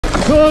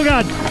Oh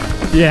God.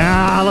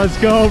 Yeah, let's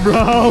go,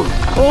 bro.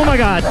 Oh my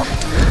God.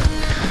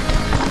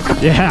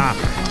 Yeah.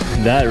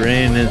 That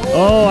rain is,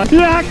 oh,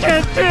 yeah, I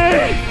can't see.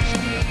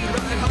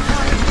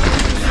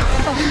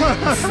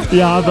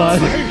 Yeah, bud.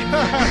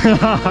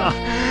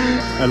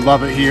 I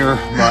love it here,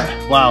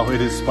 but wow, it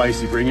is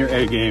spicy. Bring your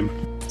A game.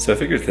 So I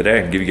figured today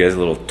I can give you guys a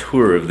little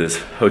tour of this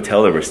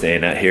hotel that we're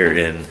staying at here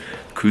in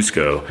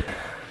Cusco.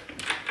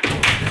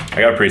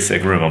 I got a pretty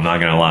sick room, I'm not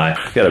gonna lie.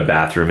 Got a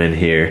bathroom in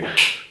here.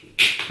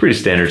 Pretty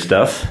standard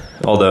stuff.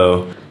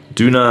 Although,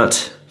 do not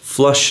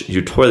flush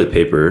your toilet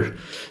paper.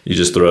 You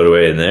just throw it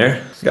away in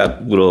there.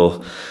 Got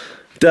little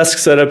desk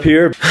set up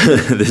here.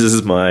 This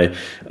is my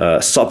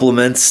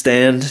supplement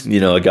stand. You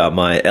know, I got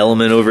my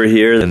element over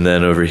here, and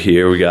then over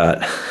here we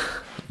got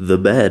the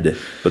bed.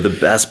 But the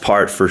best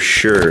part for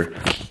sure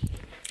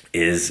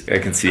is I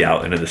can see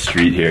out into the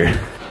street here.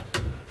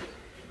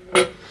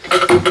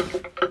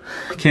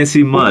 Can't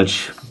see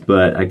much,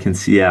 but I can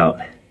see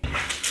out.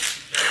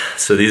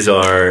 So these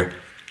are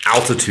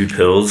altitude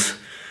pills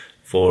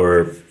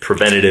for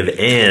preventative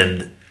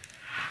and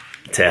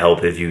to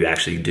help if you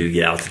actually do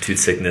get altitude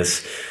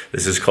sickness.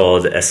 This is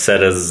called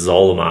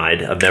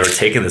acetazolamide. I've never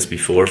taken this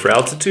before for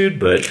altitude,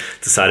 but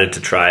decided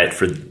to try it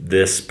for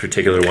this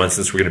particular one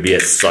since we're gonna be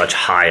at such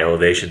high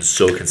elevation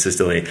so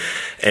consistently.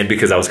 And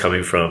because I was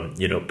coming from,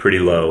 you know, pretty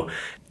low.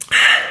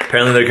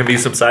 Apparently there can be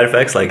some side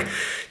effects like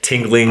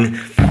tingling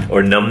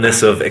or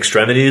numbness of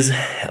extremities.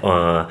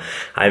 I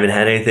haven't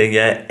had anything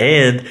yet,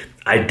 and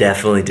I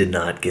definitely did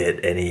not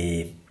get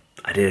any,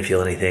 I didn't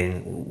feel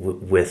anything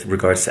with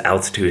regards to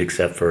altitude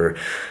except for,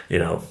 you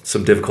know,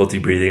 some difficulty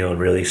breathing on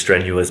really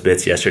strenuous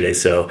bits yesterday.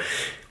 So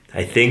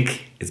I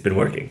think it's been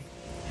working.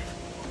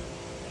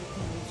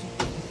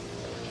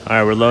 All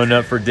right, we're loading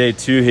up for day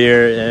 2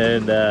 here,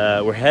 and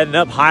we're heading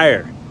up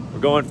higher. We're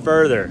going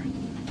further.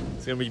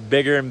 It's gonna be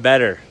bigger and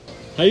better.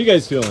 How you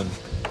guys feeling?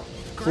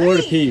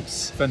 Florida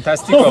peeps.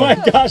 Fantastico. Oh my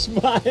gosh,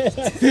 Maya.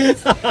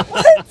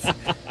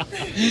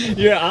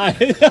 Your eye.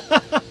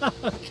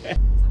 Okay.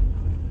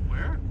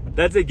 Where?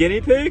 That's a guinea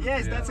pig?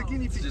 Yes, that's a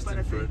guinea pig. Just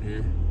in front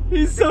here.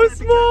 He's so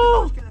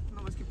small.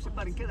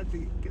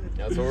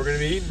 That's what we're gonna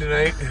be eating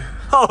tonight.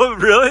 Oh,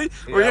 really?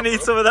 Yeah, We're gonna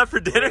eat some of that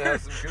for dinner?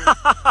 Have some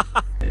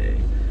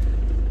good.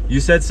 You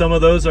said some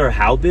of those are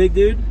how big,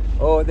 dude?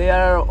 Oh, they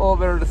are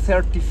over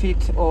 30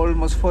 feet,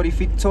 almost 40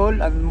 feet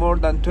tall, and more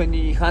than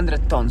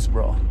 200 tons,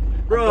 bro.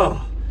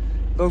 Bro.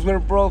 Those were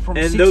brought from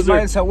And 6 those are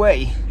miles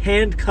away.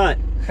 Hand cut.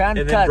 Hand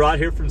and cut. then brought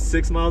here from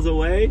 6 miles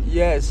away?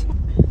 Yes.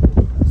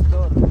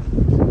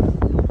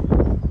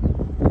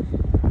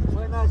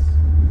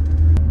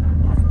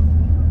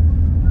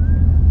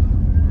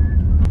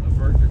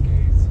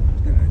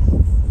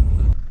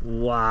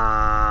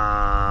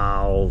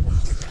 Wow.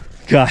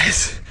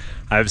 Guys,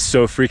 I'm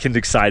so freaking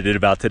excited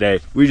about today.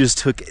 We just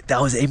took, that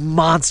was a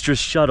monstrous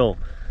shuttle.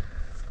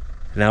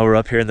 Now we're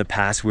up here in the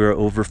pass. We're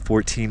over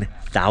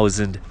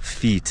 14,000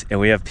 feet, and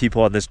we have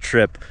people on this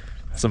trip,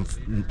 some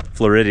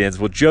Floridians.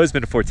 Well, Joe's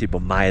been to 14,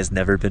 but Maya's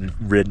never been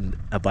ridden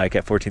a bike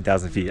at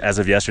 14,000 feet. As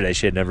of yesterday,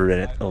 she had never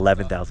ridden at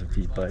 11,000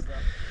 feet, but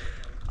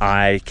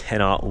I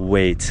cannot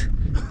wait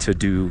to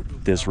do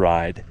this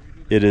ride.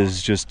 It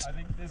is just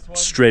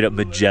straight up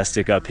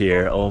majestic up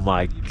here. Oh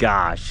my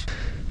gosh.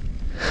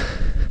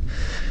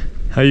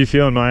 How you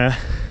feeling, Maya?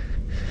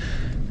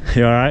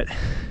 You all right?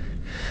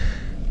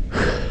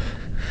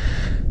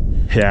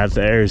 Yeah,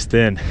 the air is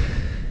thin.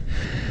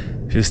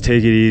 Just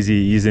take it easy,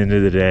 ease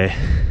into the day,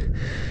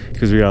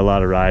 because we got a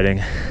lot of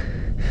riding.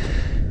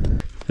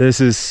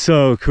 This is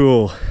so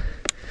cool.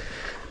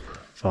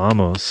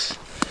 Vamos.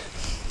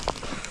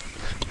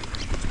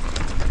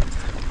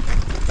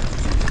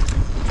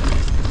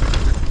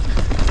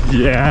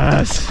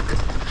 Yes!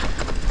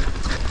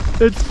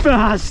 It's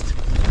fast!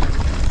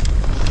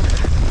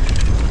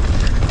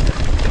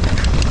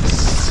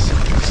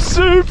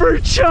 Super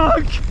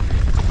chunk!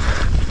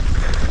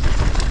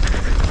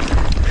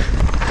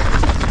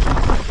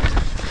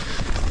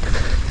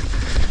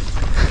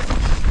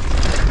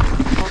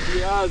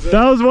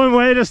 That was one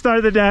way to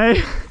start the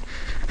day.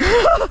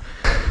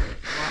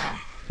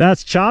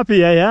 That's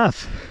choppy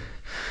AF.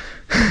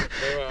 My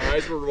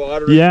eyes were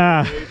watering.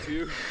 Yeah.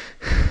 Too.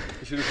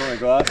 I should have put my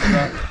glasses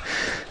on.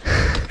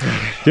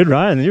 Good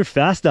riding. You're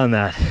fast on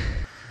that. A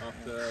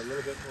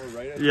little bit more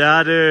right.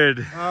 Yeah,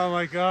 dude. Oh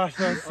my gosh,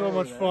 that was so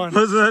much fun.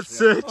 Wasn't that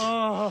sick?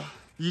 Oh.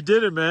 You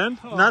did it, man.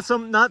 Not so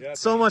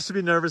much to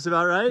be nervous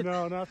about, right?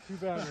 No, not too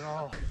bad at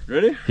all.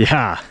 Ready?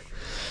 Yeah.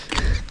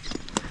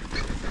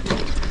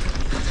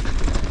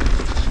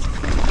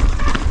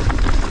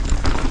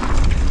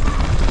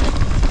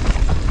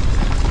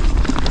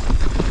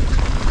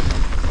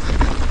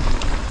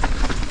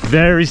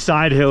 Very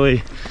side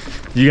hilly.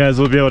 You guys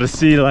will be able to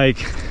see,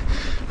 like,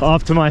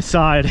 off to my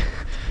side.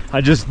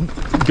 Just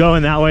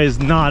going that way is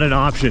not an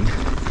option.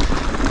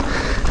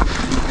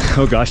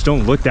 Oh gosh,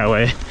 don't look that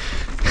way.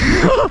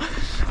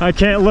 I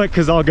can't look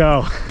because I'll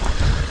go.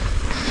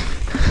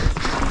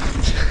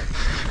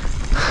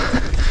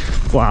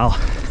 Wow.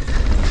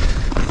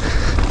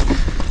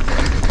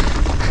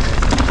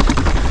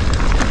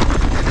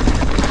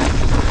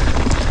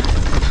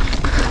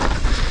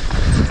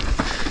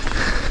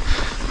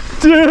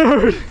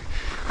 Dude!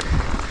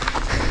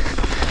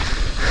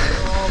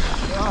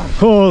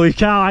 Holy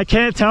cow, I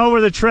can't tell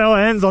where the trail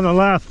ends on the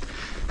left.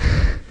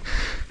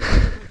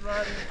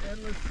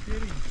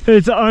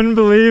 It's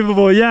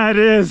unbelievable. Yeah, it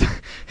is.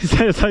 He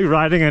said it's like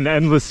riding an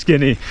endless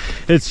skinny.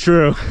 It's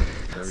true.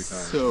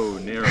 So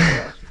narrow.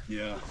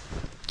 Yeah.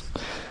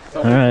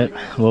 All right,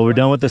 well, we're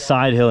done with the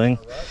side hilling.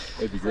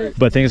 That'd be great.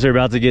 But things are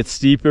about to get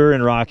steeper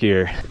and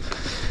rockier.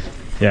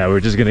 Yeah, we're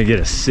just gonna get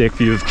a sick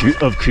view of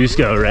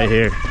Cusco right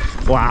here.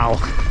 Wow.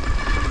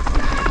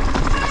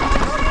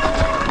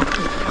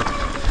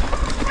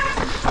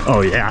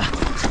 Oh yeah.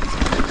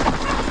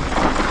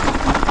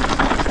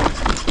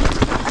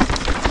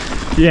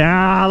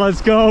 Yeah,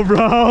 let's go,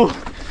 bro.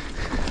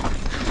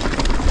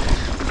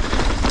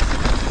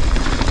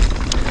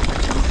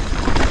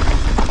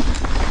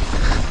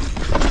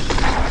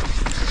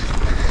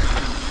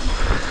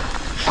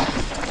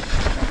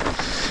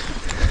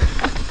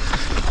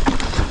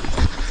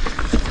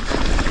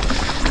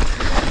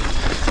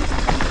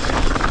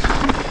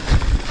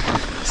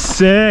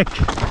 Sick.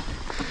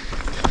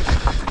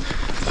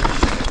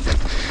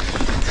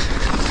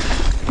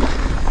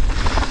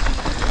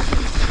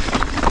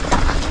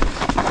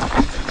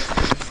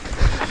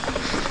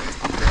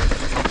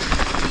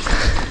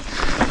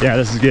 Yeah,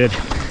 this is good.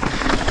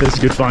 This is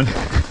good fun.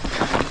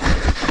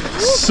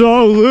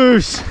 So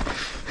loose.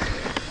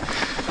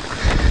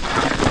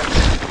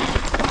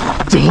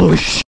 Holy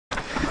shit.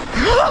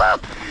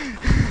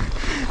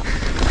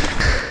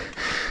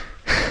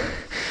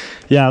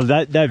 Yeah,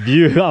 that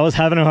view, I was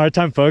having a hard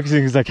time focusing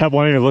because I kept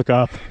wanting to look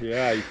up.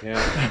 Yeah, you can't.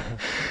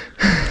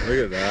 Look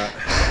at that.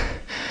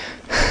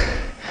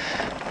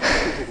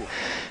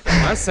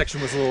 Last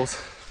section was a little.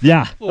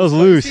 Yeah, that was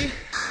loose.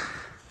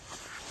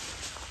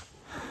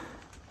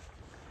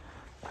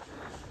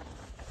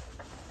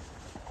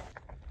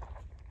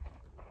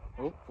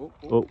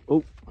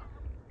 Oh.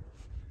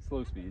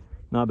 Slow speed.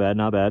 Not bad,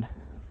 not bad.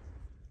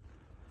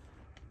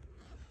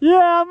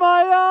 Yeah,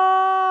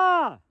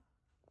 Maya!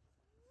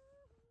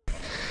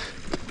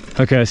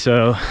 Okay,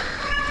 so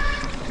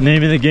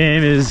name of the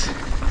game is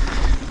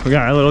we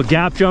got our little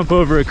gap jump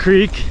over a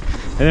creek,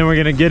 and then we're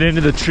gonna get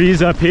into the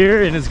trees up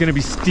here, and it's gonna be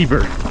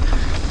steeper.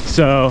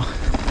 So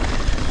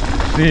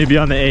we need to be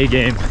on the A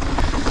game.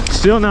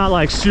 Still not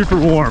like super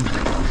warm,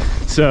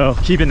 so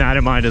keeping that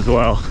in mind as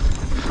well.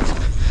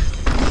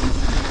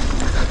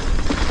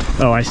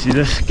 Oh, I see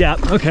this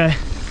gap. Okay.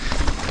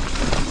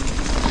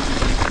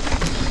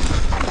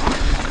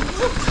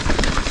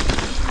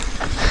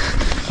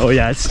 Oh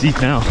yeah, it's steep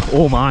now.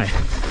 Oh my.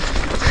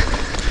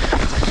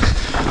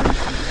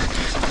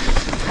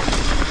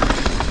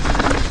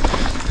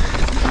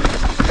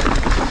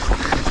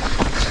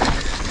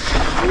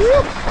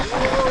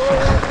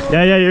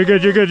 Yeah, you're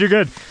good, you're good, you're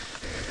good.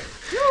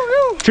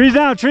 Trees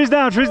down, trees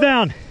down, trees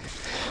down.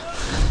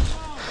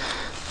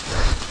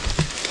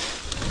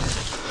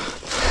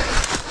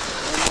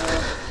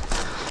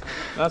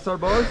 That's our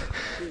boys.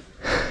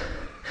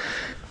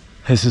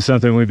 This is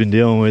something we've been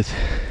dealing with.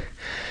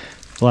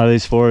 A lot of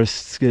these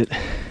forests get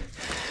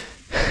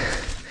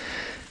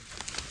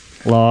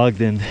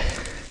logged, and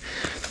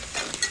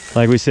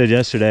like we said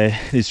yesterday,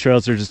 these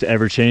trails are just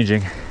ever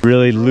changing.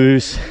 Really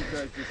loose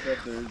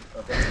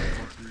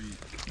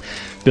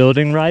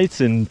building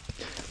rights and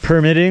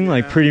permitting,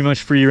 like pretty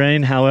much free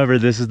reign. However,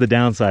 this is the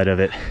downside of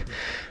it.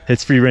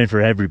 It's free reign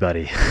for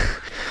everybody.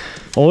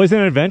 Always an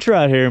adventure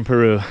out here in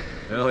Peru.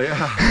 Hell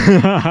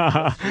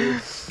yeah.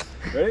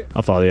 Ready?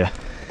 I'll follow you.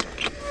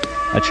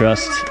 I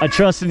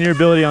trust in your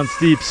ability on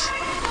steeps.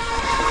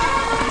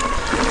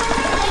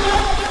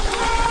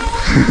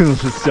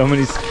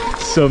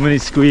 so many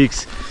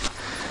squeaks.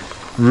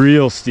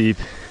 Real steep.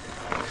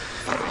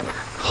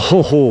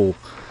 Ho. All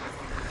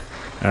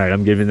right,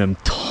 I'm giving them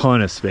a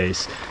ton of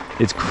space.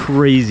 It's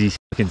crazy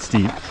fucking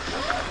steep.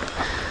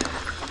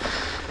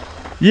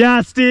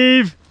 Yeah,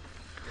 Steve.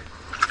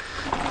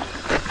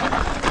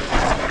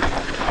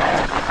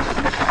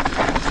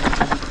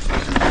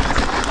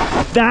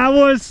 That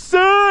was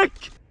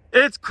sick!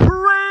 It's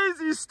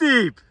crazy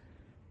steep!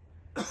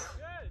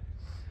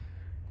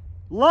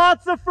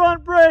 Lots of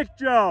front brake,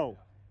 Joe!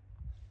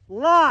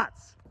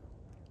 Lots!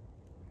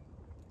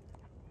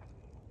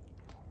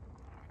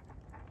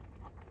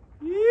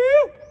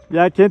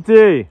 Yeah,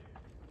 Kinty!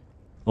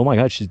 Oh my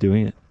god, she's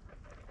doing it.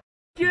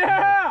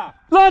 Yeah!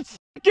 Let's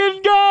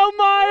fucking go,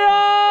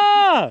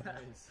 Maya!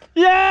 Nice.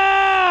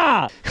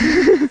 Yeah!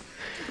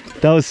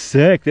 That was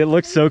sick. It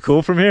looks so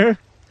cool from here.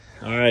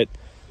 All right.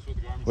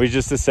 We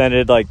just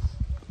ascended like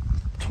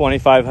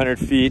 2,500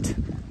 feet.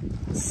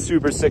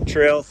 Super sick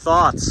trail.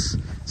 Thoughts?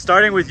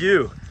 Starting with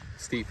you.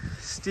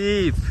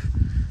 Steve.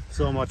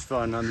 So much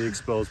fun on the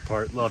exposed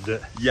part. Loved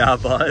it. Yeah,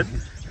 bud.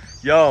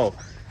 Yo,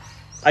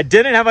 I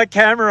didn't have my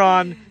camera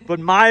on, but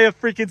Maya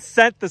freaking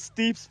sent the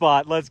steep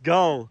spot. Let's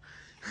go.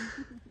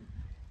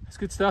 It's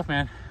good stuff,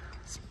 man.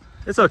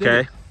 It's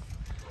okay.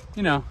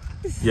 You know.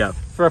 Yeah.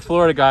 For a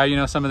Florida guy, you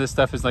know, some of this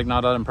stuff is like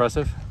not that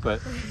impressive, but.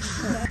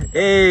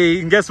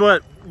 Hey, and guess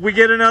what? We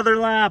get another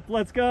lap.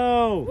 Let's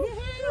go.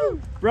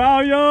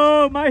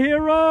 Brujo, my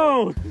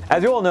hero.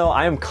 As you all know,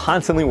 I am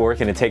constantly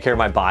working to take care of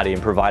my body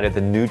and provide it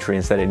the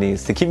nutrients that it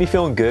needs to keep me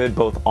feeling good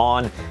both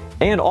on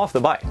and off the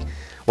bike.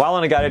 While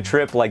on a guided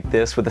trip like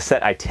this with a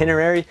set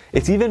itinerary,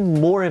 it's even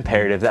more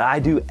imperative that I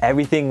do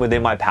everything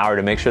within my power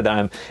to make sure that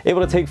I'm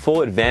able to take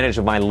full advantage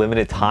of my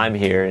limited time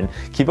here and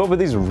keep up with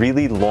these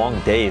really long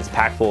days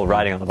packed full of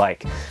riding on the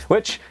bike,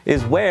 which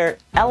is where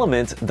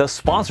Element, the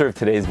sponsor of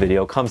today's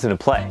video, comes into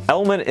play.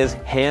 Element is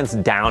hands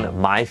down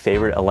my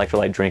favorite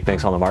electrolyte drink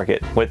mix on the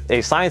market. With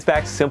a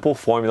science-backed simple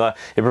formula,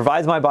 it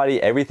provides my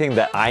body everything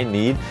that I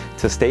need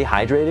to stay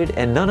hydrated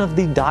and none of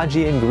the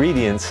dodgy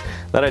ingredients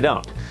that I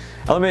don't.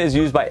 Element is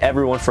used by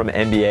everyone from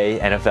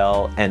NBA,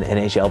 NFL, and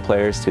NHL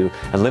players to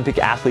Olympic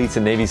athletes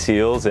and Navy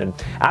SEALs, and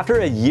after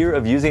a year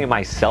of using it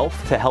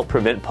myself to help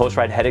prevent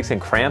post-ride headaches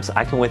and cramps,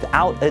 I can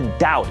without a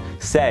doubt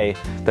say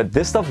that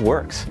this stuff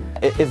works.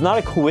 It's not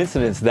a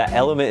coincidence that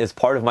Element is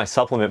part of my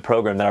supplement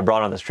program that I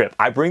brought on this trip.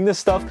 I bring this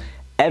stuff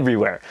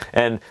everywhere,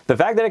 and the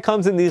fact that it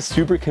comes in these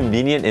super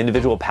convenient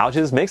individual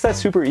pouches makes that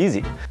super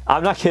easy.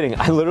 I'm not kidding,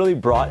 I literally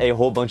brought a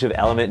whole bunch of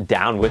Element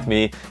down with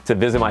me to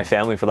visit my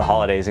family for the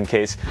holidays in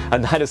case a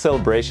night of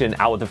celebration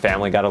out with the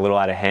family got a little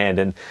out of hand,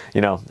 and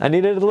you know, I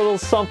needed a little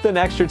something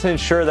extra to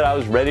ensure that I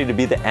was ready to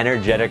be the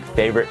energetic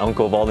favorite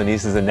uncle of all the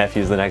nieces and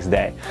nephews the next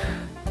day.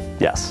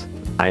 Yes,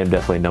 I am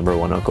definitely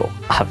 #1 uncle,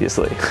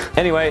 obviously.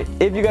 Anyway,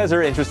 if you guys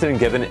are interested in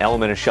giving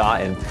Element a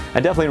shot, and I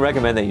definitely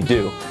recommend that you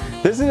do,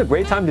 this is a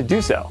great time to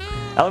do so.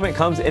 Element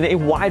comes in a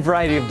wide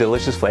variety of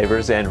delicious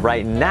flavors, and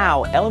right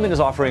now, Element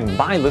is offering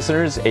my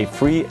listeners a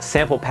free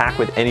sample pack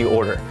with any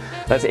order.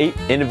 That's 8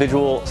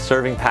 individual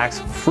serving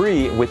packs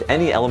free with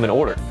any Element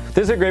order.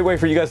 This is a great way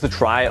for you guys to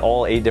try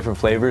all 8 different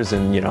flavors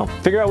and, you know,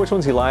 figure out which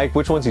ones you like,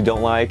 which ones you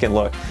don't like. And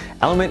look,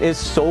 Element is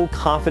so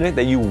confident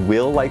that you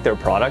will like their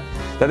product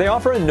that they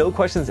offer a no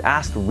questions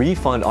asked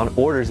refund on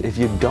orders if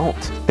you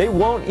don't. They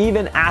won't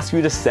even ask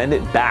you to send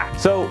it back.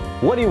 So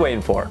what are you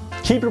waiting for?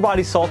 Keep your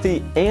body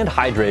salty and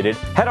hydrated.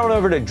 Head on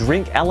over to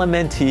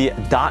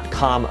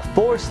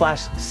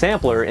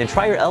drinklmnt.com/sampler and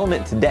try your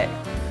Element today.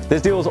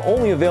 This deal is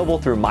only available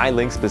through my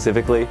link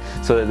specifically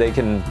so that they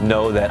can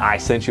know that I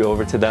sent you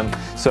over to them.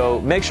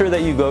 So make sure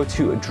that you go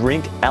to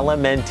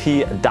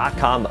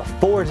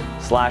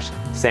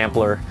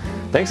drinklmnt.com/sampler.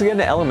 Thanks again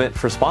to Element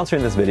for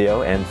sponsoring this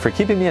video and for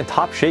keeping me in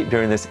top shape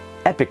during this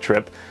epic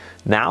trip.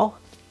 Now,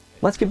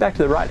 let's get back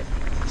to the riding.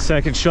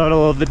 Second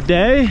shuttle of the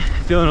day,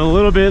 feeling a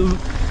little bit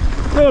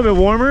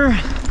warmer.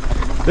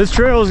 This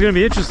trail is going to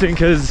be interesting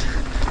because it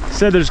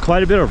said there's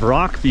quite a bit of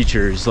rock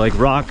features, like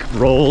rock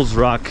rolls,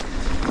 rock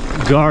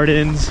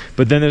gardens,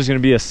 but then there's going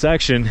to be a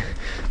section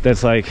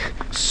that's like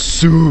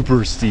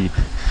super steep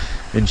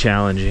and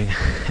challenging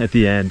at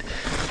the end.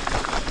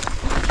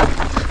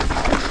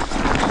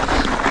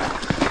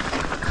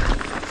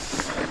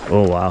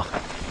 Oh wow.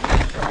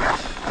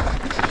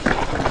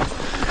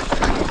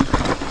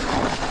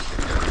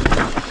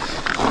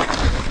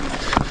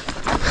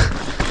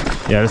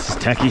 Yeah, this is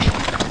techie.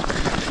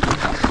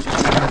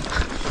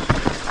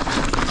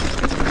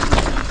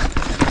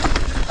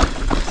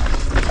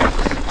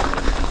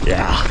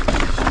 Yeah.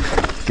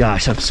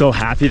 Gosh, I'm so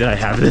happy that I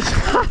have this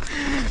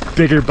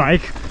bigger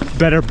bike,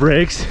 better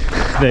brakes.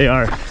 They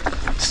are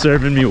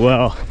serving me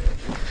well.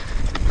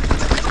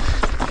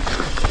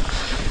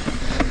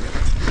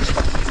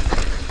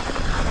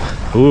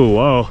 Ooh,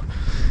 whoa.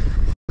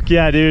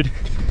 Yeah, dude.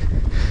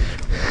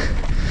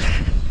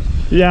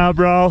 Yeah,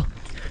 bro.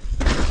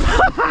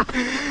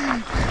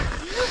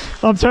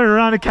 I'm turning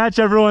around to catch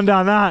everyone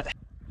down that.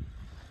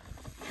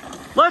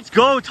 Let's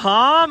go,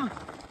 Tom.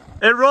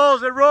 It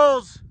rolls, it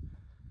rolls.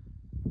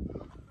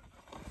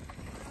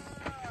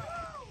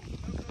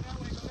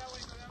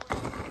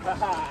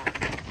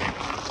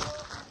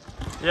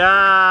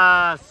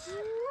 Yes.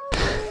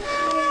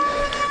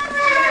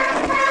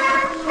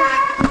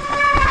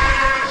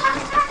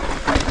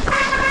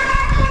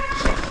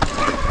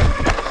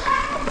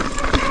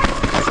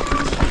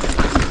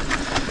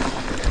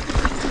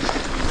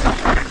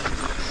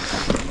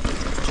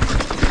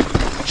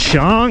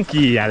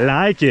 Chunky, I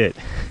like it.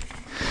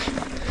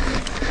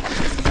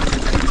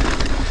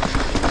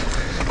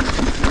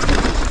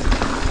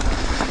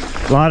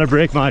 A lot of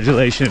brake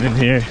modulation in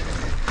here.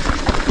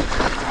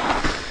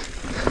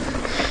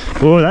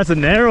 Oh, that's a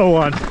narrow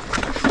one.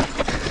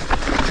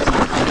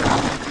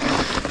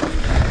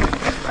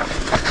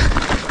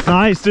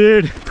 Nice,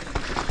 dude.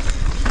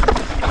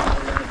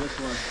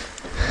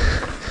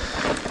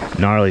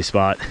 Gnarly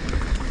spot.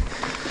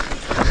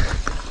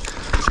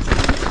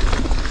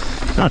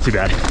 Not too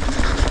bad.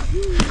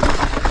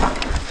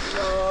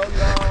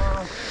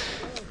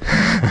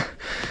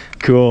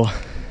 Cool.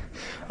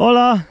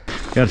 Hola.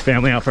 Got a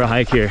family out for a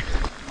hike here.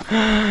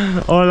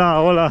 Hola,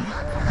 hola.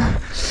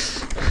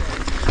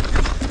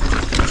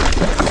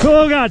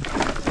 Oh God.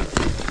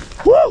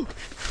 Woo!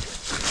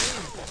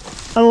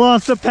 I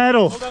lost the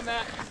pedal. Hold on,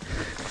 Matt.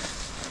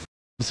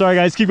 Sorry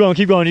guys, keep going,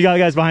 keep going. You got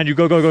guys behind you.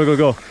 Go, go, go, go,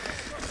 go.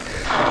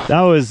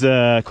 That was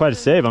quite a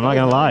save, I'm not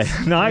gonna lie.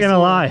 Not gonna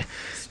lie.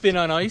 Spin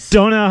on ice.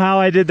 Don't know how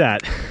I did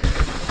that.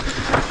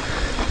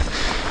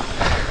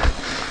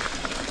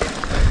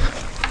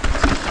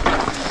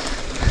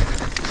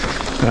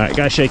 All right,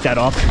 gotta shake that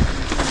off.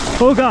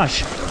 Oh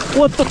gosh,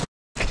 what the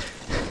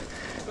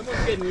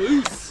Someone's getting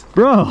loose.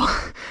 bro?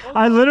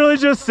 I literally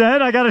just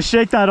said I gotta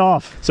shake that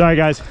off. Sorry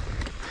guys.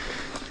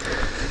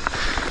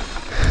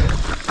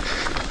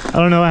 I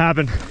don't know what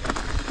happened.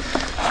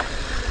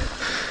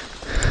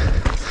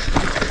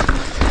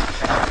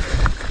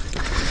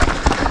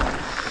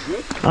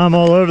 I'm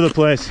all over the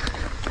place.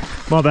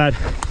 My bad.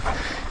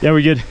 Yeah,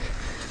 we're good.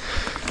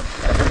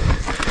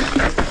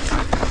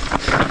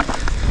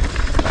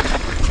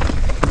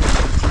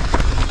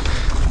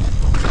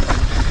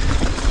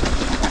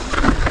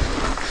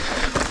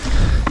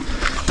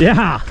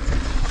 Yeah.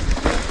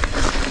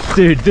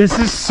 Dude, this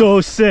is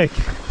so sick.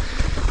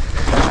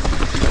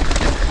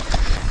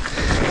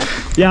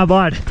 Yeah,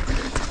 bud.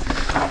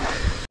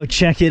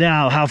 Check it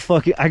out. How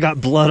fucking I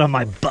got blood on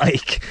my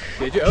bike.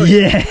 Did you? Oh,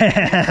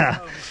 yeah.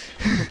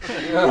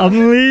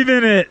 I'm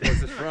leaving it.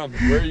 What's it from?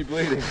 Where are you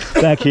bleeding?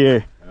 Back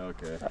here.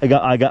 Okay.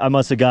 I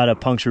must have got a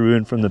puncture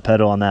wound from the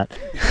pedal on that.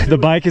 The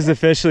bike is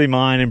officially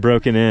mine and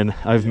broken in.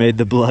 I've made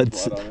the blood.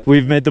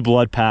 We've made the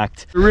blood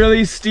pact.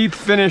 Really steep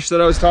finish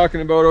that I was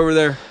talking about over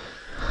there.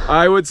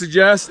 I would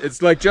suggest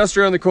it's like just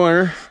around the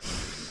corner.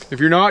 If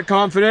you're not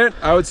confident,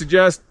 I would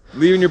suggest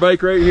leaving your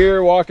bike right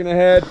here, walking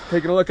ahead,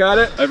 taking a look at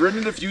it. I've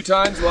ridden it a few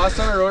times. The last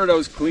time I rode it, I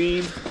was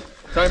clean.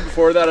 The time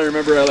before that, I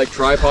remember I like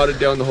tripoded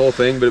down the whole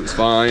thing, but it was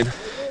fine.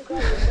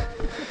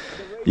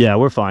 Yeah,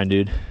 we're fine,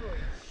 dude.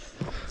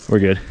 We're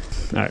good.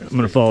 All right, I'm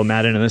gonna follow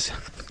Matt into this.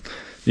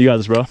 You got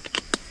this, bro.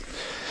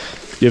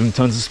 Give him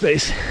tons of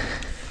space.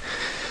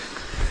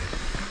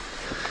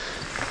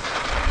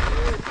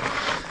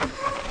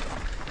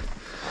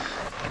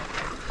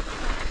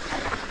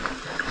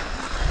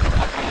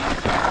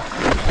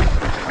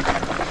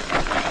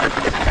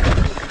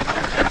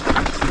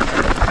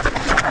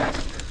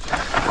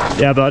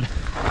 Yeah, bud.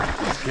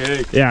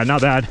 Okay. Yeah,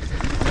 not bad.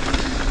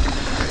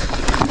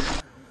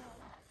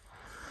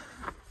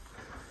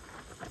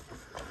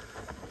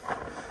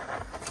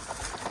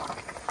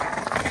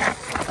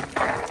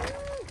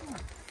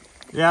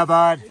 Yeah,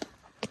 bud.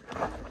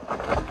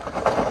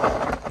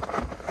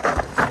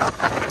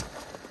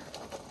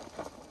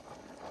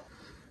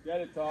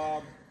 Get it,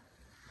 Tom.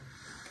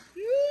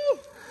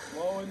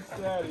 Slow and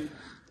steady.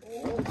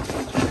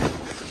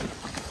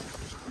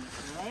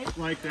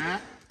 Like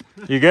that.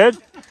 You good?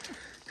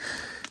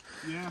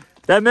 Yeah.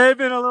 That may have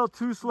been a little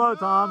too slow,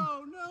 Tom.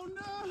 Oh,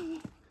 no.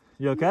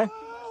 You okay?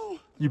 No.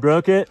 You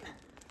broke it?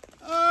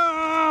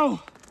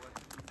 Oh.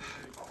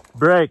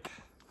 Brake.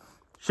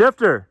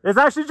 Shifter. It's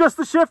actually just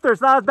the shifter.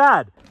 It's not as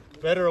bad.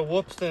 Better a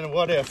whoops than a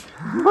what if.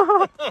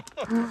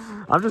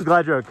 I'm just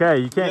glad you're okay.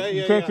 You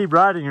can't keep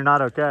riding. You're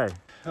not okay.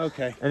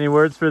 Okay. Any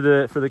words for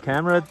the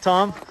camera,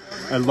 Tom?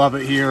 I love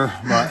it here,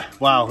 but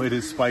wow, it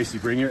is spicy.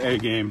 Bring your A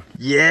game.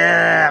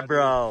 Yeah,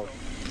 bro.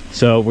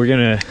 So we're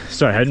gonna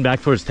start heading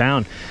back towards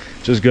town.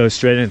 Just go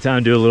straight into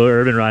town, do a little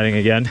urban riding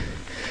again,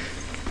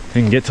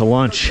 and get to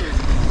lunch.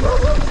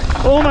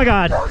 Oh my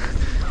God.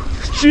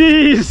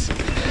 Jeez.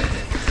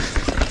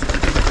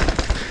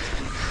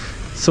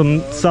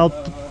 Some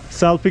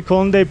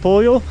salpicón de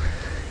pollo.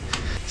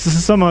 This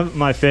is some of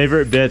my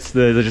favorite bits.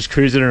 They're just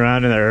cruising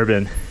around in the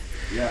urban.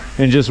 Yeah.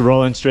 And just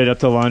rolling straight up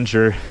to lunch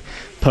or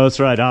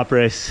post-ride op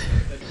race.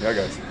 Yeah,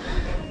 guys.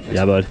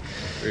 Yeah, bud.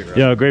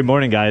 Yo, great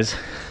morning, guys.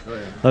 Oh,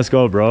 yeah. Let's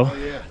go, bro. Oh,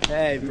 yeah.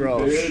 Hey,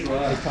 bro. Hey,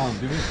 Tom,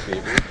 do me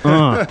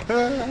a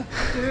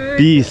favor.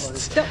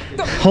 Beasts.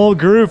 Whole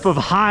group of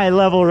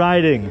high-level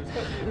riding.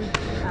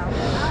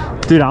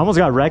 Dude, I almost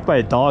got wrecked by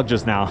a dog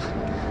just now.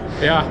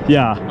 Yeah.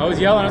 Yeah. I was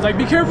yelling. I was like,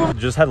 be careful.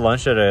 Just had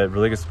lunch at a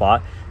really good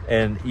spot,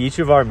 and each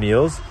of our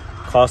meals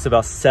cost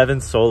about 7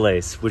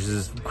 soles, which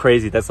is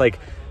crazy. That's like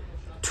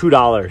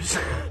 $2.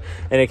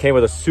 And it came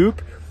with a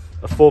soup,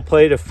 a full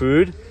plate of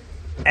food,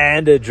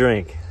 and a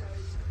drink.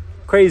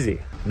 Crazy.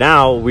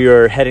 Now we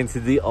are heading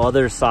to the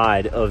other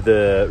side of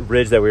the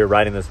ridge that we were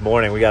riding this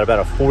morning. We got about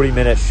a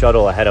 40-minute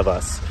shuttle ahead of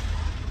us.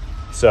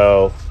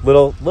 So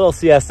little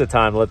siesta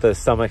time, let the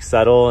stomach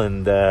settle,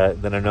 and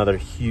then another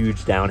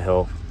huge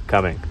downhill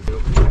coming.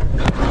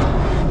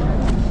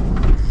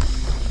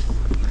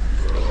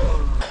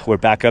 We're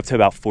back up to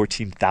about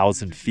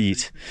 14,000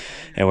 feet,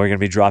 and we're going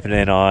to be dropping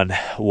in on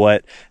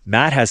what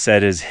Matt has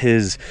said is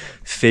his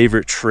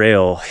favorite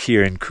trail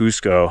here in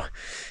Cusco,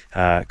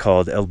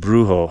 called El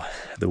Brujo,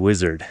 the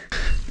Wizard.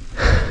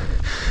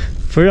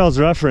 For y'all's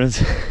reference,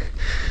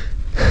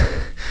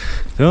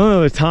 the only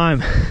other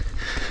time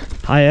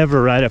I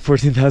ever ride at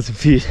 14,000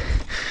 feet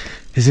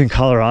is in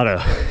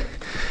Colorado.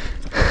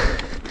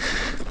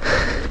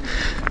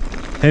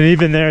 And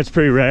even there, it's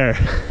pretty rare.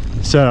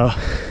 So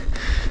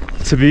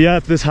to be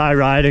up this high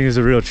riding is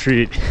a real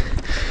treat,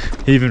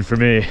 even for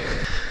me.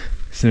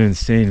 It's an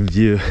insane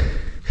view.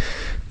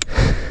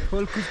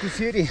 Whole Cusco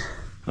City.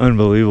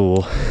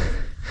 Unbelievable.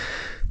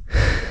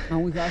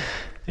 And we got,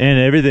 And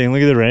everything,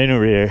 look at the rain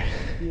over here.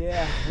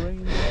 yeah,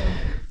 rain there,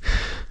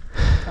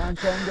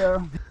 sunshine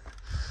there.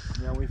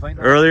 Yeah, we find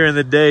Earlier in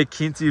the day,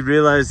 Kinti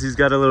realized he's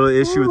got a little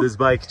issue with his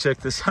bike. Check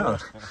this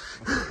out.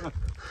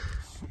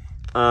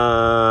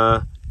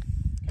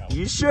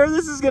 you sure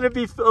this is gonna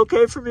be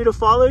okay for me to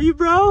follow you,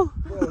 bro?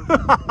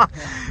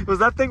 Was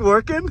that thing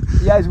working?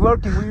 Yeah, it's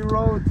working. We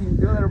rode in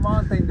the other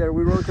mountain there.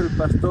 We rode El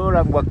Pastor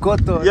and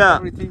Huacoto. Yeah.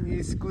 And everything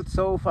is good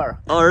so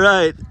far. All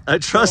right, I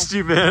trust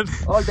you, man.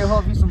 All the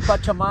hope is on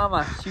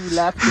Pachamama.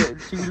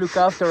 She will look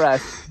after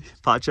us.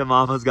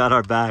 Pachamama's got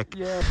our back.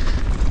 Yeah.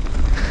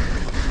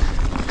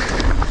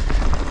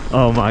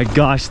 Oh my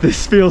gosh,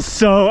 this feels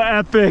so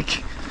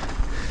epic.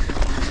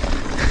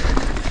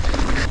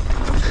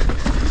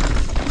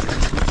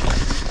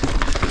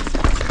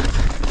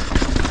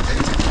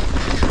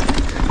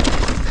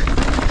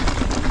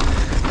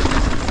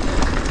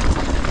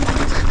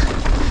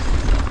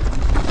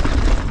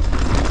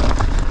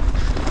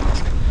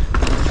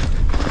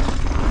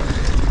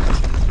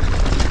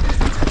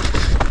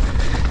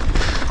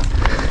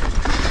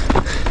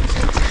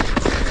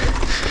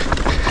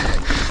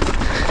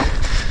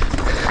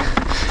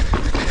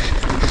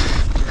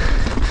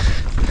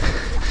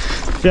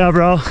 Yeah,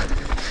 bro.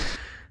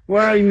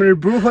 We're in El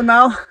Brujo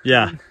now.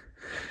 Yeah.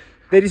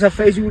 There is a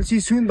face you will see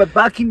soon, but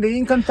back in the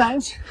Incan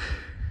times,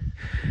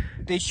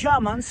 the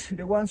shamans,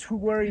 the ones who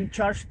were in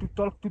charge to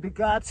talk to the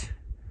gods,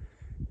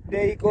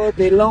 they got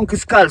the long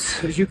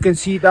skulls, as you can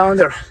see down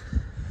there.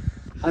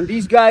 And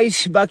these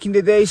guys, back in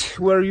the days,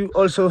 were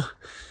also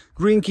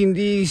drinking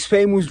this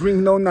famous drink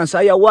known as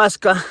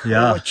ayahuasca,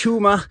 Yeah. or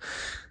chuma.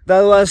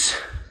 That was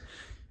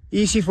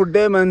easy for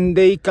them, and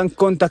they can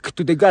contact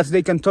to the gods,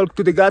 they can talk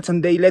to the gods,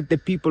 and they let the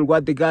people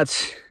what the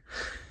gods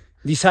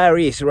desire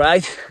is,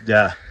 right?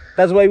 Yeah.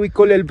 That's why we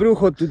call El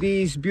Brujo to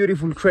this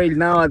beautiful trail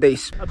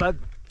nowadays. But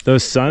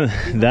Those sun,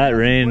 that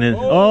rain, and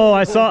oh,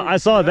 I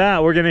saw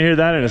that. We're gonna hear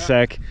that in a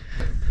sec.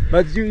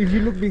 if you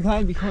look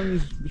behind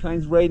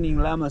is raining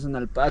llamas and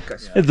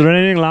alpacas. It's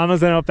raining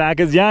llamas and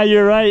alpacas. Yeah,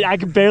 you're right. I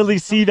can barely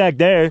see back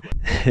there.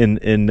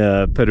 In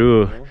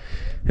Peru,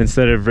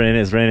 instead of rain,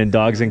 it's raining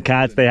dogs and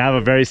cats. They have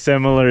a very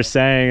similar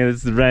saying.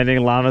 It's raining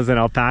llamas and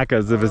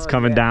alpacas if it's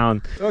coming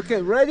down.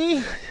 Okay,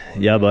 ready?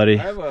 Yeah,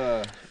 buddy.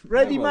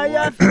 Ready,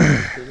 Maya?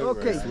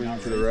 Okay. Swing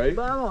to the right.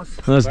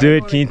 Vamos. Let's do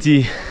it,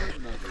 Quinty.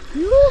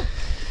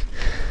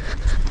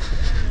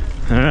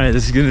 All right,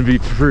 this is gonna be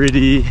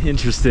pretty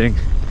interesting.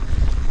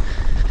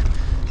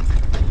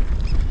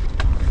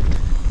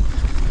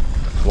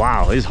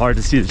 Wow, it's hard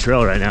to see the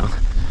trail right now.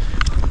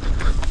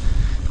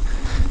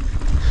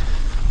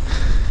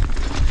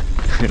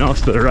 And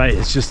off to the right,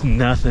 it's just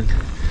nothing.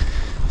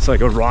 It's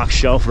like a rock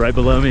shelf right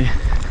below me.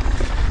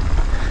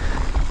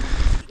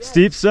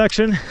 Steep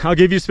section, I'll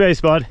give you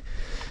space, bud.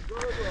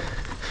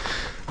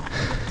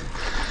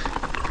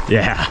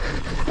 Yeah.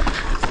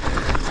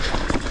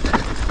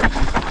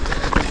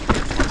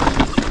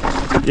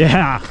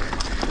 Yeah.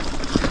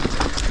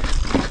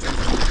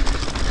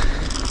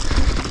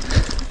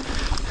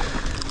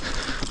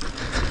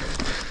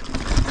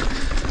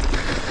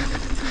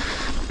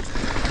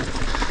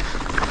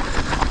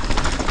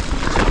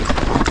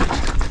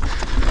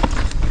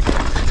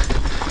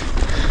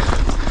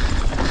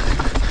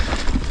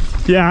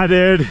 Yeah,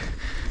 dude,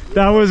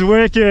 that was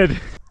wicked.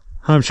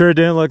 I'm sure it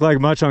didn't look like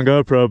much on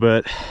GoPro,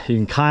 but you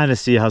can kind of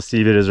see how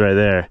steep it is right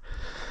there.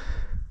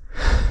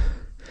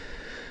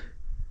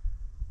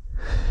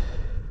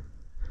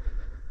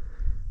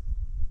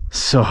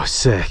 So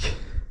sick.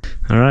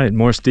 All right,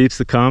 more steeps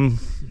to come,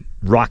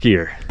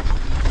 rockier.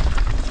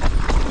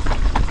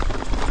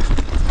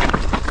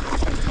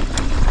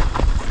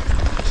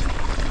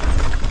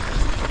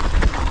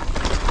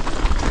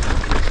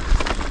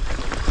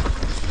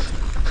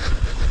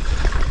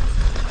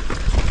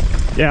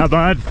 Yeah,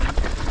 bud.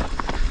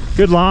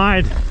 Good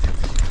line.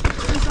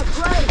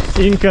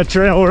 Inca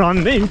trail, we're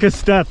on the Inca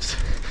steps.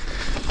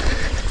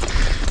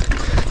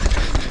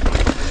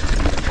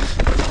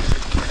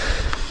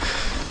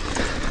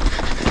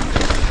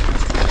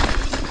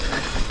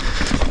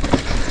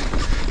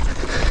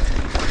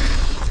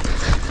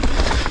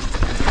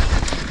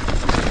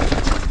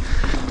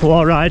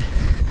 Wall ride.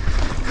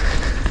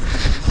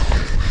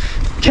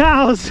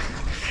 Cows!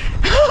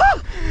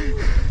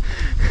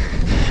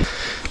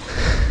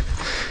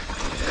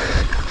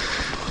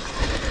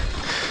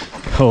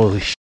 Holy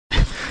shit.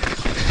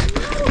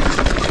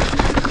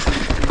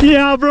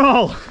 Yeah,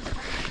 bro.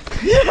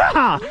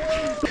 Yeah.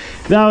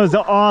 That was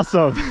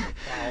awesome.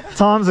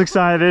 Tom's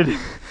excited.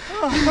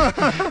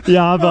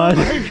 Yeah, bud.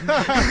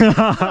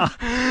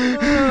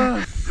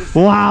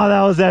 Wow,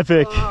 that was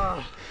epic.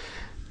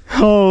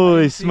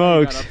 Holy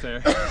smokes. All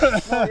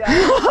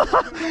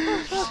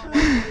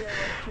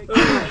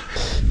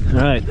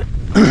right.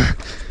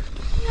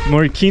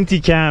 More Quinty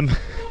cam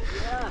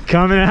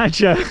coming at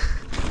you.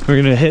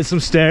 We're gonna hit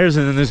some stairs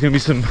and then there's gonna be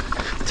some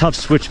tough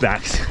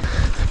switchbacks.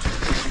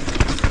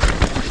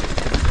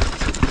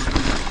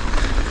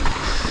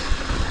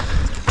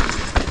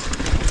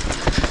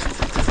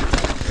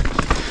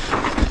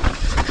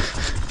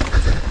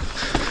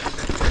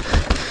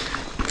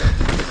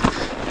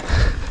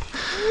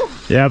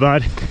 Yeah,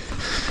 bud.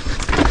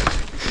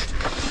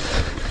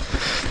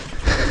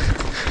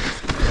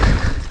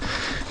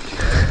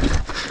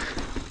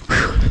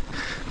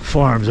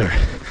 Forearms are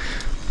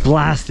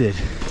blasted.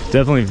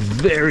 Definitely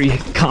very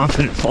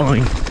confident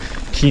following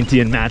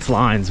Quinty and Matt's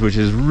lines, which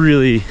is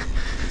really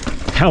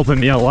helping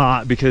me a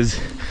lot because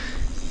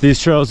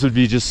these trails would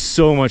be just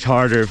so much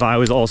harder if I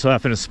was also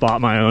having to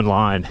spot my own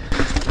line.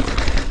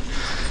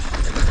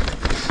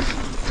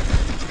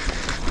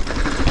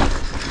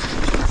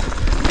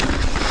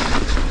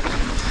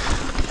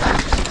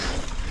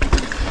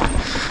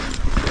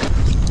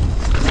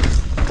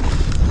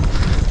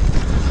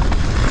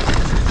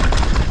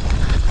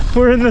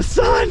 We're in the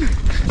sun.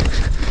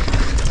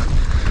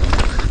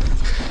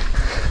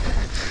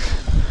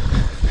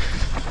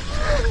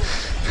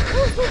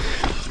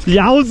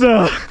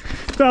 Yowza!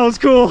 That was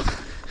cool.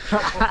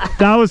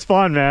 That was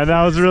fun, man.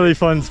 That was a really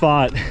fun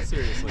spot.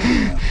 Seriously.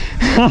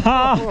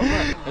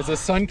 As the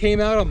sun came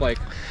out, I'm like,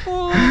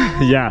 oh.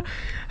 Yeah.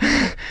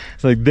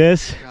 It's like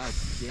this. God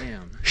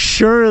damn.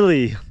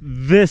 Surely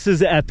this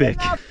is epic.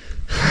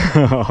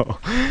 Oh,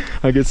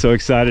 I get so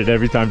excited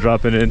every time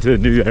dropping into a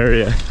new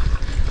area.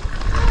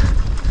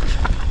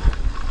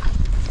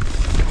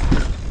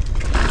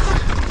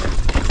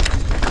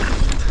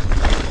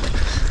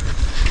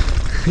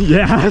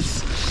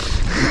 Yes.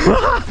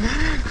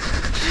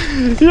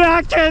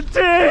 Yeah,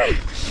 Quinty.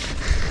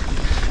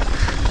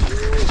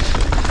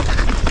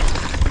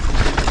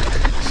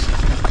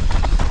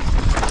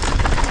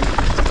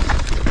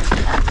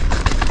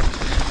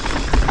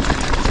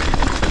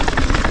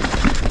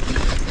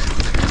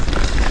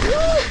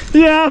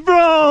 Yeah,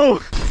 bro.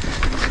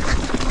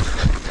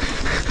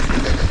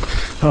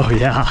 Oh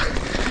yeah.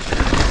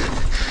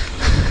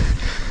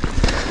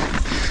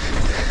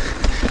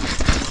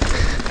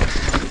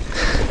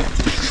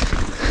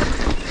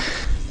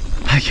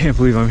 I can't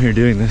believe I'm here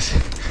doing this.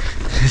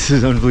 This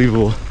is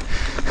unbelievable.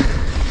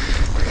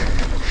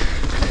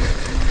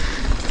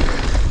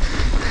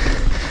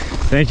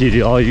 Thank you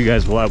to all you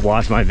guys who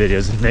watch my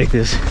videos and make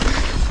this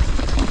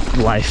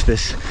life,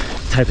 this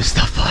type of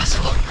stuff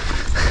possible.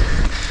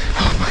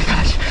 Oh my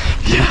gosh,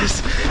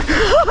 yes.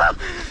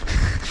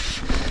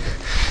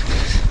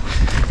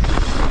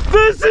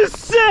 This is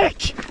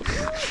sick.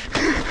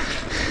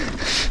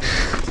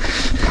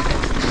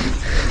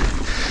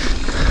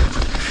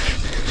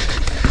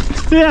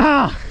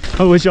 Yeah!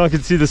 I wish y'all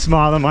could see the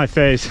smile on my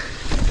face.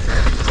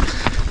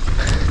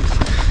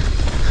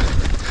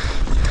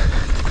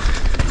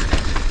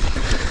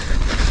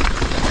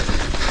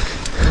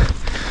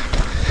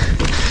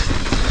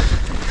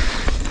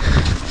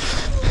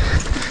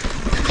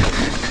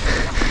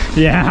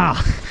 Yeah!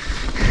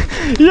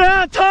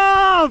 Yeah,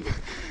 Tom!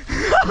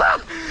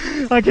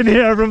 I can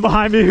hear everyone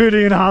behind me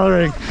hooting and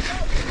hollering.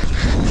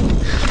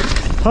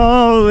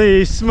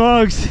 Holy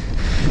smokes!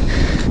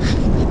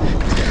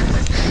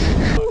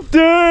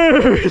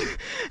 Dude!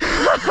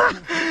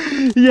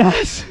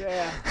 Yes!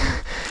 Yeah.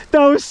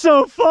 That was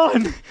so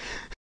fun!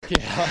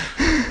 Yeah.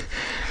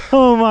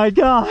 Oh my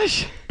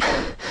gosh!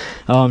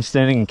 Oh, I'm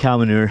standing in cow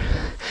manure.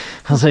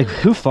 I was like,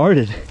 who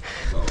farted?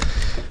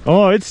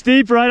 Oh, it's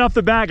steep right off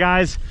the bat,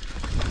 guys.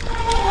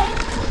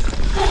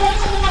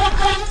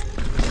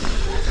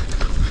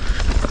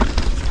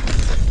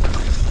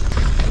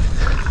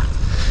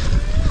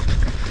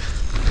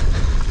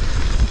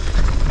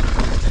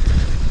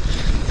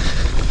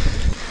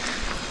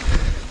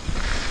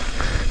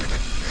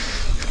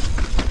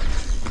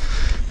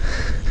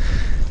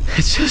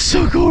 It's just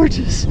so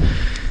gorgeous.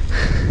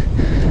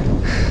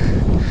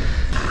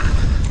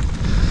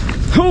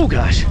 Oh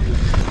gosh.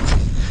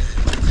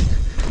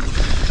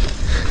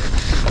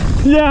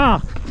 Yeah.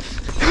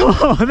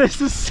 Oh,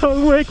 this is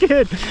so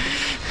wicked.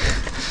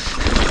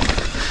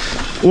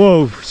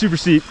 Whoa, super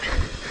steep.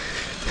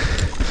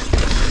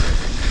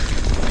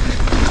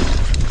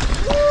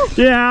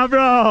 Yeah,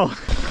 bro.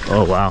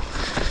 Oh, wow.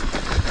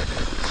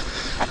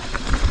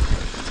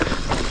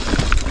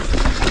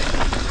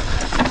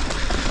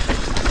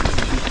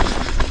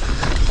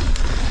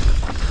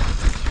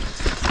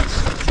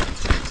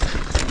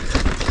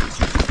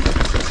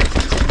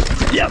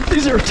 Yep,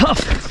 these are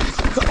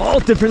tough. All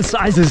different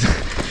sizes.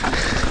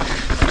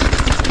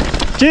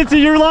 Quinty,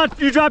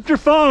 you dropped your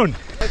phone.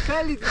 I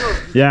fell it, bro.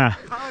 Yeah.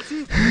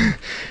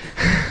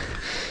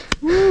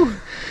 Woo.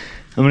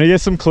 I'm gonna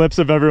get some clips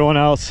of everyone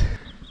else.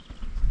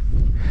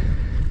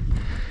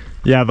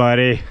 Yeah,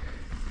 buddy.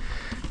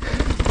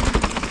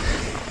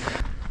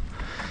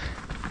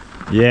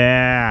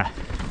 Yeah.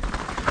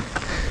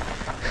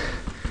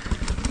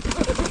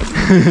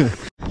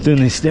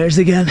 Doing these stairs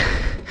again.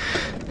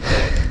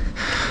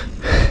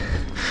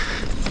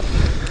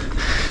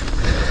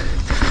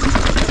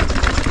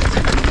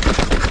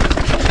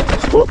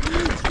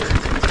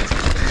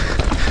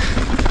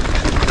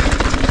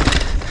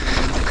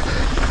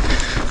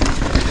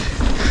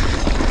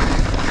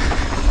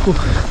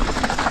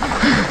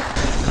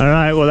 All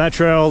right, well, that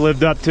trail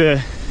lived up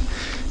to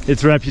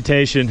its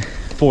reputation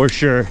for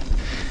sure.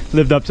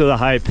 Lived up to the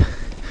hype.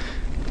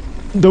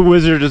 The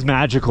Wizard is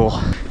magical.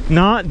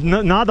 Not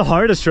the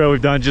hardest trail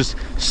we've done, just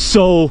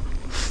so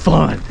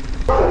fun.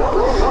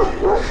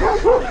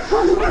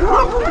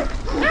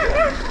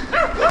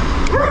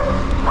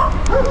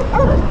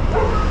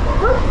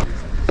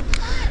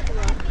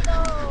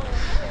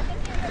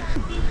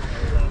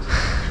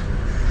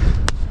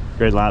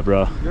 Great lap,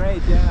 bro.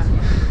 Great, yeah.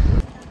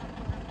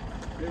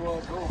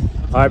 All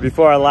right,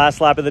 before our last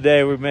lap of the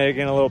day, we're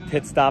making a little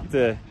pit stop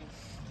to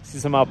see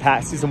some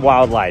alpacas, see some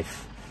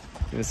wildlife.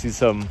 You're gonna see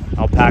some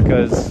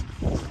alpacas,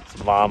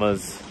 some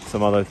llamas,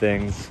 some other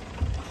things.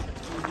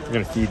 We're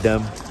gonna feed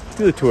them,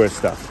 do the tourist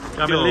stuff.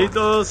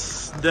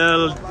 Camelitos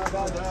del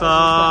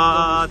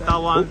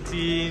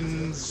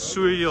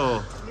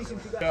Tawantinsuyo.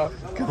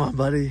 Come on,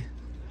 buddy.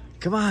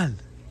 Come on.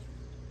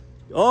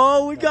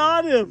 Oh, we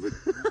got him.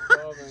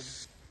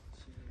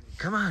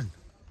 Come on.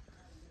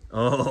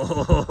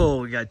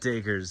 Oh, we got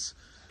takers.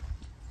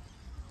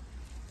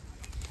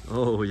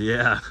 Oh,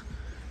 yeah.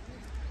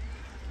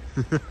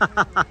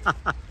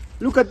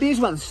 Look at these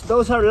ones.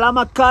 Those are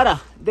llama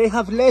cara. They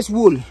have less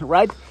wool,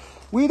 right?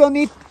 We don't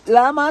eat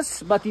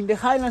llamas, but in the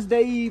highlands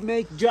they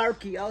make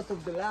jerky out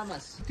of the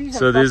llamas.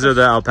 So these are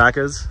the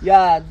alpacas?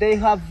 Yeah, they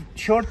have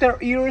shorter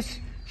ears,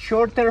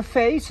 shorter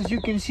face. As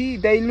you can see,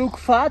 they look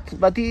fat,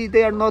 but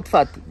they are not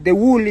fat. The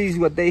wool is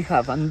what they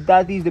have, and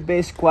that is the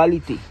best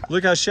quality.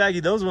 Look how shaggy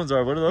those ones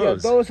are. What are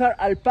those? Yeah, those are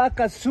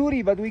alpaca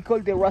suri, but we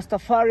call the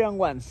Rastafarian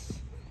ones.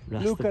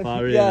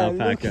 Rastafarian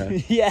alpaca.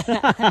 Look,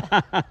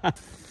 yeah.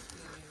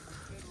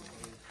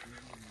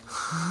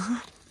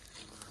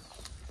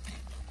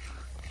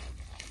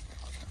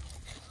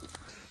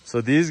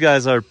 So these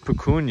guys are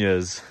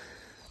pucunyas,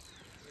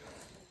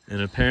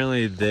 and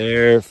apparently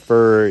their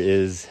fur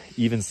is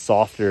even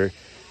softer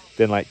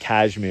than like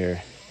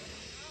cashmere.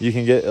 You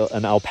can get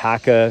an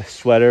alpaca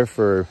sweater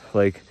for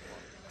like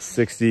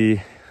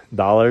 $60.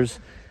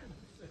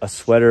 A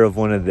sweater of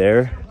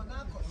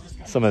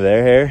some of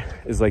their hair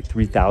is like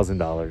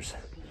 $3,000.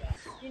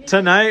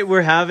 Tonight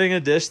we're having a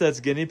dish that's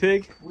guinea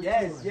pig.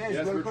 Yes,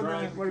 we're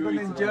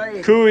gonna enjoy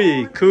it.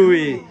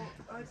 Cooey.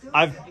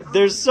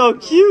 They're so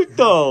cute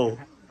though.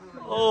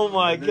 Oh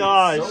my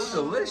gosh.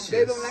 So delicious.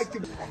 They don't like to.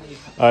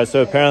 All right,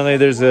 so apparently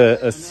there's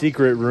a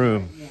secret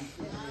room.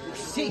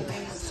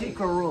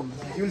 Secret room.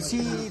 You'll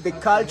see the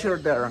culture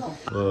there.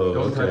 Oh,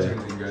 Don't touch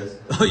anything, guys.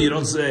 Oh, you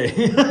don't say.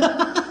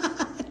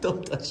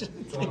 Don't touch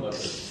anything.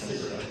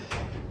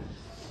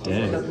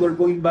 Dang. That we're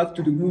going back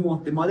to the womb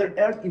of the Mother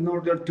Earth in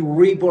order to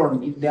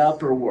reborn in the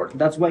upper world.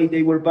 That's why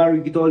they were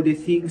buried with all the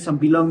things and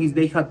belongings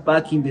they had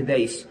back in the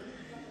days.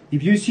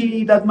 If you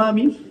see that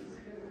mummy,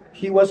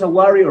 he was a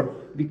warrior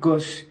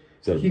because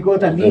he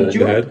got an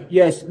injury.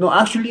 Yes, no,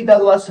 actually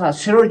that was a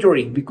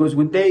surgery because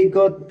when they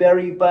got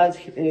very bad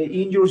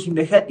injuries in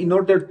the head, in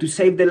order to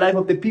save the life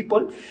of the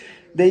people,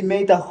 they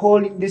made a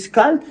hole in the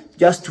skull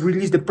just to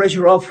release the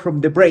pressure off from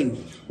the brain.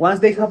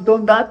 Once they have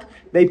done that,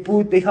 they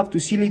have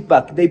to seal it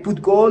back. They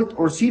put gold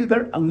or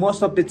silver, and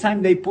most of the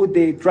time they put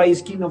the dry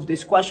skin of the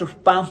squash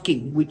of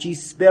pumpkin, which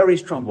is very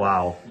strong.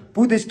 Wow.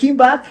 Put the skin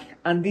back,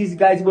 and these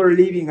guys were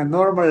living a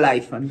normal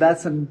life, and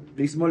that's a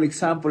small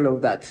example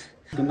of that.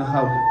 Don't know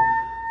how.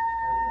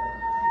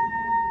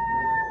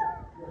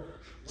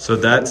 So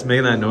that's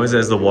making that noise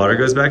as the water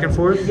goes back and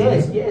forth?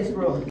 Yes,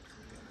 bro.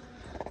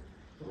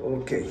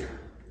 Okay.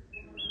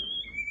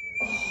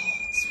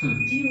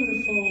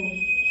 Beautiful.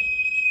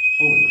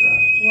 Holy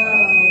crap.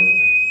 Wow.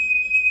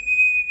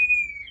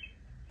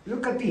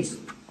 Look at this.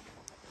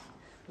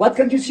 What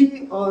can you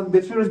see on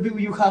the first view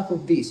you have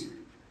of this?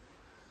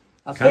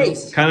 A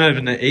face. Kind of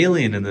an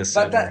alien in this.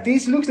 But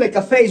this looks like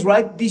a face,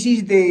 right? This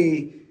is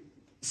the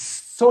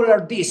solar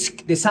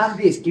disk, the sun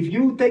disk. If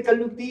you take a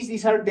look,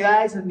 these are the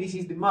eyes and this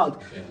is the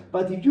mouth. Yeah.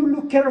 But if you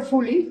look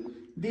carefully,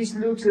 this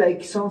looks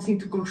like something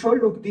to control.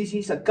 Look, this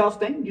is a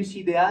captain. You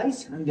see the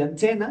eyes and the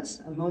antennas,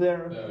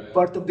 another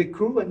part of the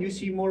crew, and you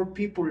see more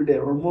people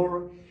there or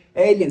more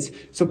aliens.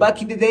 So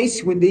back in the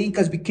days when the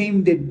Incas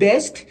became the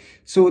best,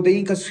 so the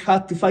Incas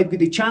had to fight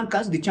with the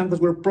Chancas. The Chancas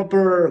were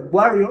proper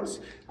warriors,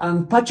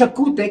 and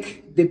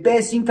Pachacutec, the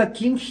best Inca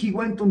king, he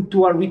went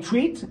into a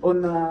retreat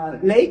on a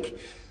lake,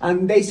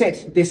 and they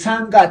said the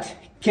sun god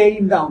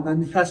came down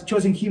and has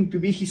chosen him to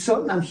be his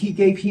son, and he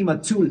gave him a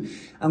tool,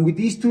 and with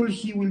this tool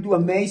he will do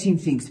amazing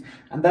things.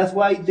 And that's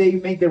why they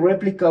make the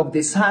replica of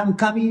the sun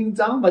coming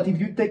down. But if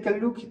you take a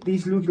look,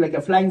 this looks like a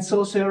flying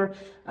saucer,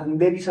 and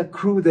there is a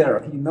crew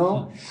there, you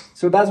know.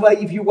 So that's why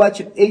if you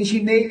watch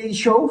Ancient Alien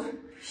show,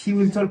 he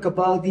will talk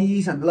about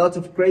this and lots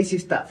of crazy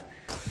stuff.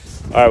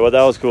 All right, well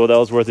that was cool. That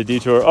was worth a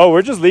detour. Oh,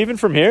 we're just leaving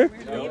from here?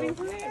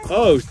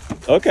 Oh,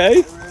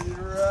 okay.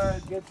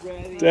 Get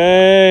ready.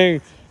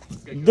 Dang.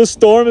 The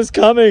storm is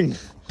coming.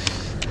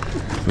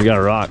 We got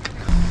a rock.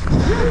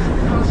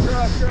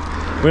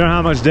 We don't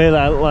have much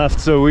daylight left,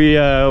 so we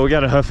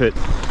gotta hoof it.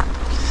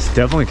 It's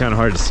definitely kind of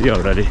hard to see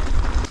already.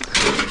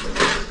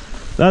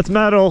 That's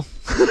metal.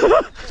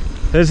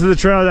 This is the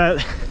trail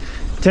that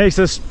takes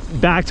us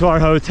back to our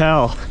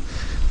hotel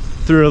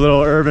through a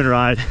little urban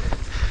ride.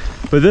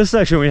 But this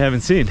section we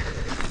haven't seen.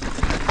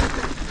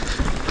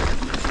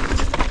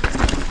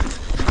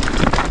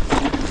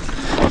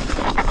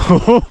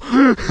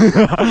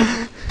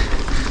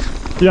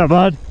 Yeah,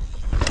 bud.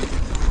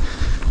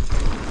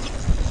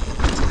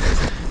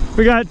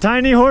 We got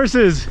tiny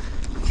horses.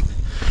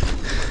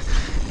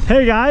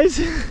 Hey guys.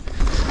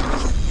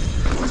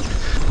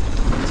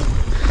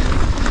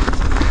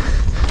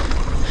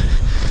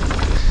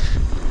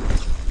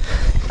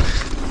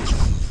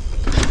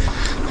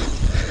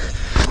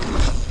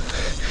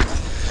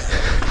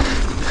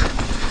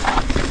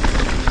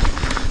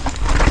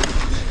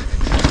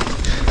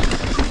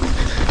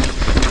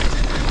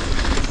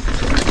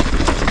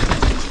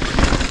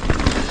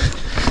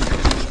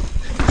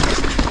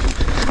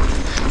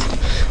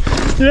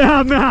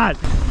 Yeah, Matt.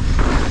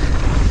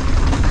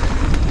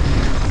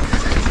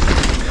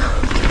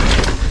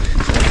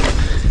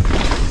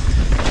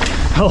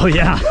 Oh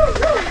yeah.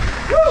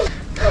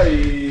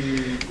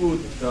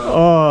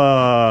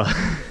 Oh,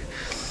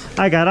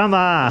 ay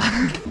caramba.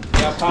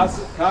 Yeah,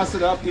 pass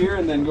it up here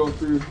and then go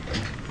through.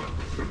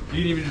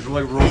 You can even just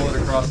like roll it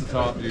across the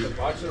top, dude.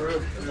 Watch the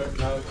roof.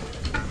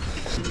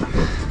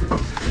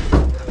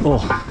 Oh,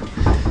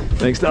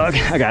 thanks, dog.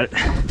 I got it.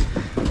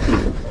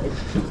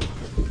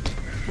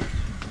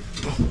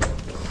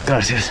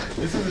 Gracias.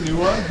 This is a new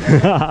one.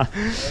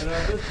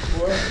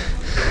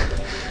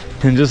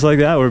 And just like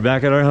that, we're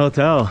back at our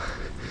hotel.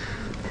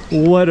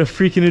 What a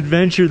freaking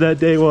adventure that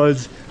day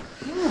was.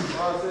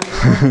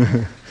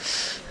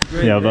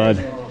 Yeah, bud.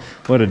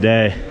 What a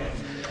day.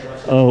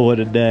 Oh, what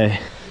a day.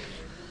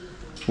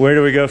 Where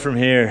do we go from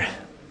here?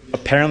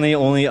 Apparently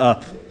only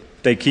up.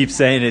 They keep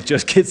saying it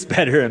just gets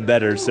better and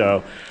better,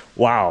 so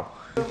wow.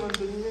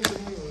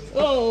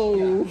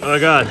 Oh my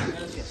God.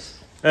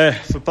 Hey,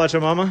 for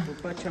Pachamama?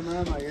 For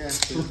Pachamama, yeah.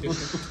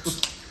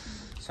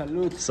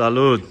 Salud.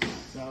 Salud.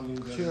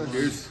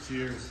 Cheers.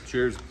 Cheers.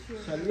 Cheers.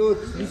 Salud.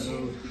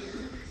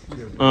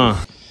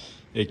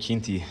 Hey,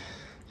 Kinti.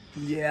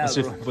 Yeah,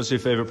 What's your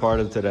favorite part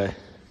of today?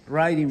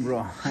 Riding,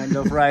 bro. I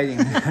love riding.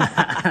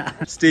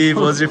 Steve,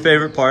 what's your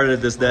favorite part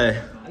of this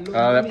day?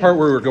 That part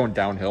where we're going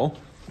downhill.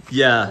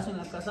 Yeah.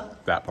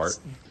 That part.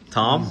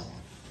 Tom?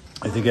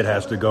 I think it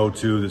has to go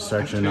to the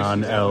section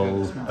on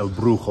El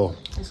Brujo.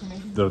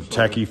 The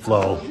techie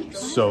flow.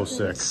 So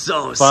sick.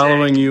 So sick.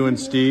 Following you and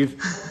Steve,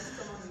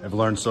 I've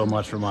learned so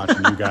much from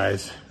watching you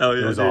guys. Oh,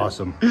 yeah, it was dude.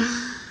 Awesome.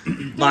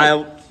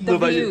 The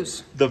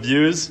views The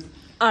views?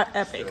 are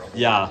epic.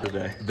 Yeah.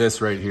 This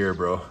right here,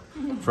 bro.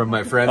 From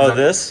my friends. Oh,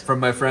 this?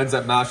 From my friends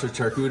at Master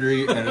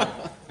Charcuterie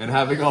and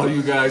having all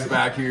you guys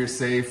back here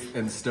safe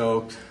and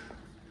stoked.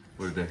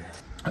 What a day.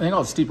 I think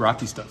all the steep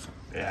rocky stuff.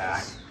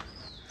 Yeah.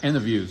 And the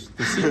views.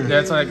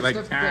 That's like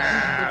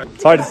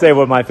It's hard to say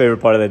what my favorite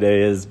part of the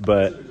day is,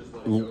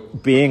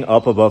 but being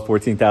up above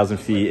 14,000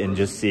 feet and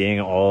just seeing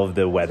all of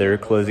the weather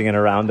closing in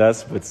around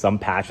us with some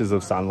patches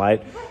of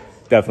sunlight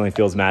definitely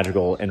feels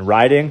magical. And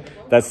riding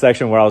that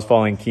section where I was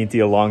following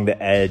Kinti along the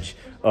edge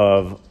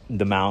of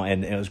the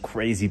mountain, it was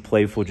crazy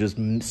playful, just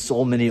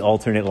so many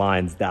alternate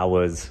lines. That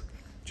was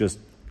just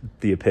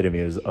the epitome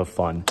of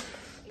fun.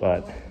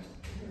 But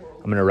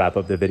I'm gonna wrap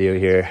up the video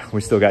here. We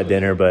still got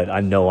dinner, but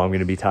I know I'm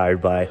gonna be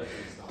tired by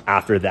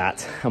after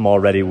that. I'm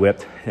already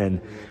whipped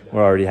and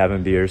we're already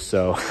having beers.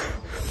 So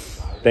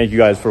thank you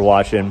guys for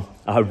watching.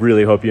 I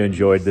really hope you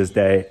enjoyed this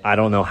day. I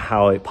don't know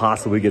how it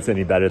possibly gets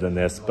any better than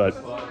this, but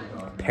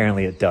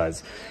apparently it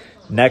does.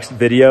 Next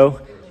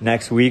video,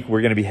 next week,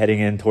 we're gonna be heading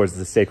in towards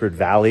the Sacred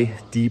Valley,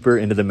 deeper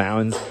into the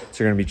mountains. So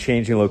we're gonna be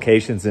changing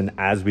locations, and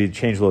as we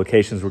change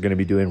locations, we're gonna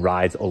be doing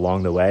rides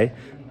along the way.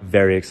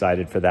 Very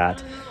excited for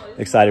that.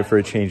 Excited for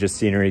a change of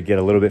scenery, get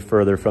a little bit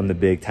further from the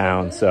big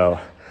town. So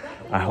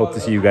I hope to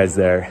see you guys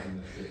there,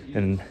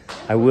 and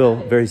I will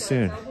very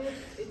soon.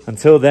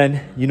 Until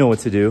then, you know what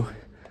to do.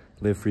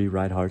 Live free,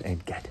 ride hard,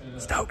 and get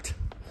stoked.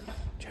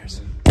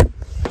 Cheers.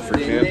 For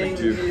camping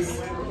too.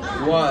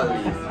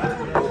 Wally.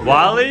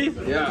 Wally?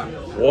 Yeah.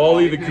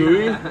 Wally the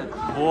Cooey.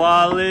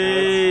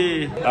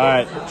 Wally. All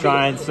right,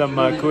 trying some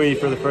cuy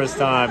for the first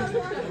time.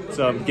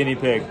 Some guinea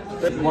pig.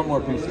 One more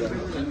piece.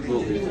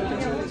 Little piece.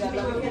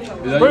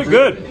 Pretty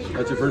good.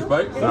 That's your first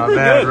bite? Not Pretty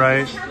bad, good.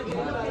 right?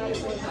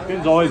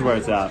 Skin's always where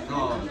it's at.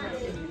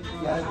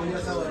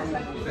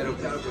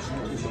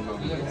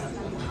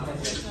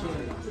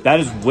 That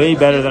is way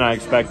better than I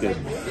expected.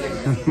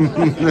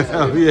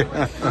 Oh,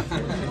 yeah.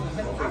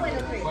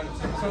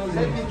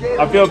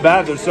 I feel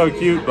bad, they're so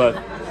cute, but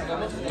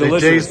They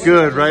delicious. taste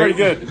good, right? Pretty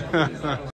good.